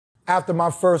After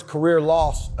my first career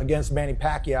loss against Manny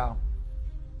Pacquiao,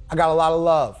 I got a lot of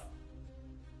love.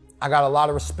 I got a lot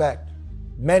of respect.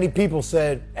 Many people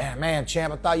said, man,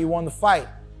 champ, I thought you won the fight.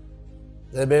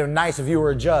 It'd been nice if you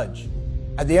were a judge.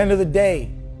 At the end of the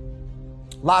day,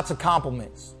 lots of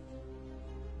compliments,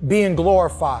 being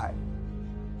glorified.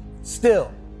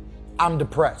 Still, I'm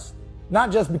depressed.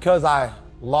 Not just because I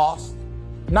lost,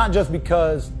 not just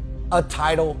because a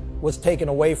title was taken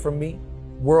away from me,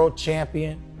 world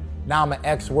champion, now I'm an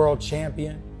ex-world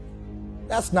champion.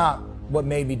 That's not what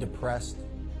made me depressed.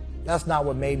 That's not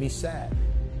what made me sad.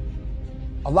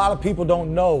 A lot of people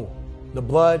don't know the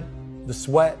blood, the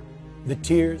sweat, the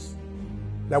tears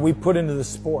that we put into the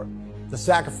sport, the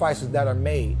sacrifices that are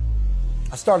made.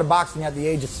 I started boxing at the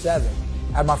age of 7.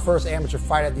 I had my first amateur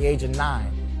fight at the age of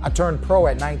 9. I turned pro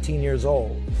at 19 years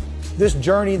old. This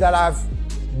journey that I've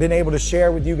been able to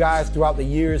share with you guys throughout the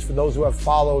years, for those who have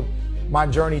followed my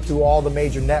journey through all the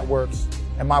major networks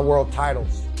and my world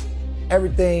titles,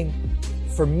 everything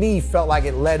for me felt like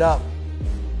it led up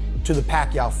to the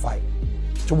Pacquiao fight,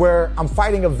 to where I'm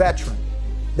fighting a veteran.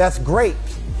 That's great,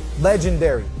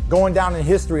 legendary, going down in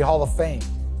history, Hall of Fame.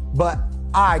 But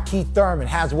I, Keith Thurman,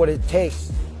 has what it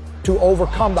takes to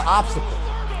overcome the obstacle.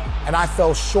 And I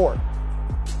fell short.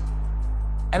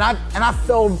 And I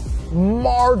fell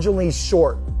marginally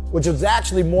short, which was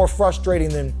actually more frustrating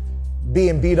than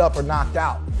being beat up or knocked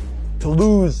out. To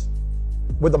lose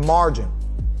with a margin,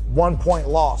 1 point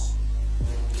loss,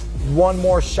 one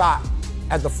more shot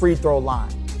at the free throw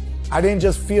line. I didn't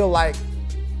just feel like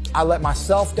I let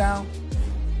myself down.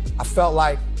 I felt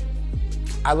like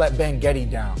I let Ben Getty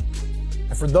down.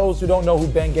 And for those who don't know who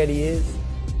Ben Getty is,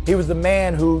 he was the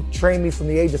man who trained me from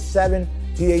the age of 7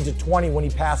 to the age of 20 when he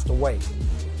passed away.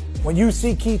 When you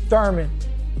see Keith Thurman,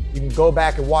 you can go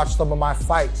back and watch some of my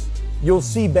fights. You'll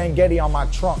see Ben Getty on my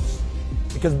trunks,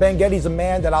 because Ben Getty's a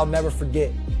man that I'll never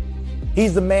forget.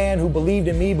 He's the man who believed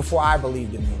in me before I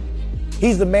believed in me.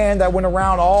 He's the man that went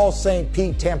around all St.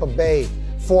 Pete, Tampa Bay,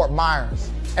 Fort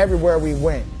Myers, everywhere we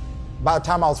went. By the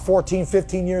time I was 14,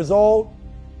 15 years old,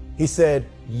 he said,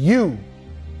 you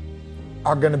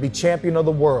are going to be champion of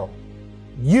the world.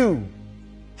 You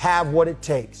have what it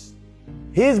takes.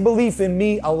 His belief in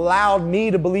me allowed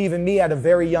me to believe in me at a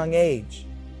very young age.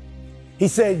 He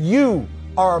said, you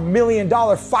are $1 million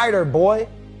fighter, boy.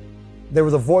 There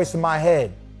was a voice in my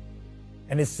head,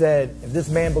 and it said, if this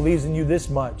man believes in you this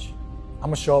much, I'm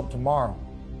going to show up tomorrow.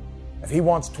 If he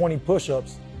wants 20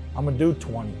 push-ups, I'm going to do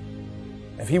 20.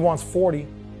 If he wants 40,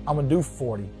 I'm going to do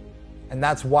 40. And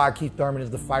that's why Keith Thurman is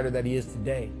the fighter that he is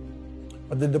today.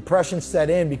 But the depression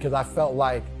set in because I felt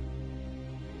like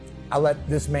I let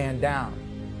this man down.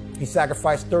 He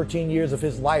sacrificed 13 years of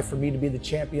his life for me to be the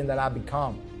champion that I've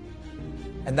become.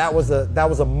 And that was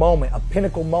a moment, a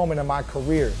pinnacle moment in my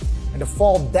career. And to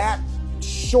fall that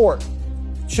short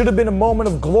should have been a moment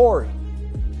of glory.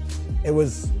 It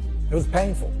was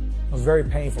painful. It was very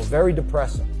painful, very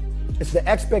depressing. It's the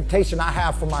expectation I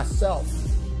have for myself,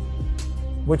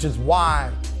 which is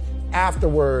why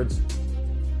afterwards,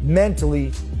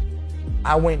 mentally,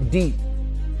 I went deep.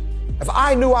 If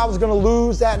I knew I was going to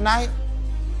lose that night,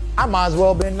 I might as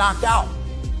well have been knocked out.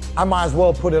 I might as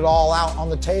well put it all out on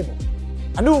the table.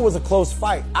 I knew it was a close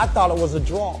fight. I thought it was a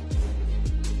draw,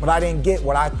 but I didn't get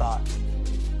what I thought.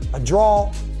 A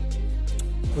draw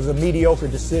was a mediocre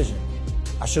decision.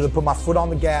 I should have put my foot on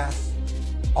the gas,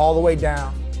 all the way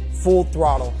down, full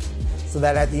throttle, so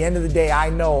that at the end of the day, I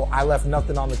know I left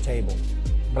nothing on the table.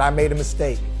 But I made a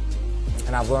mistake,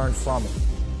 and I've learned from it.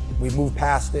 We moved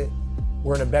past it.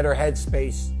 We're in a better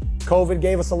headspace. COVID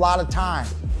gave us a lot of time.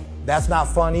 That's not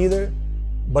fun either,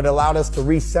 but it allowed us to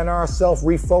recenter ourselves,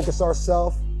 refocus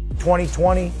ourselves.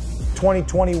 2020,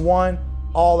 2021,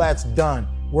 all that's done.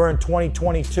 We're in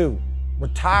 2022. We're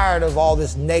tired of all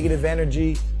this negative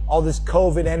energy, all this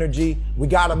COVID energy. We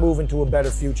got to move into a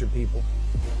better future, people.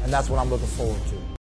 And that's what I'm looking forward to.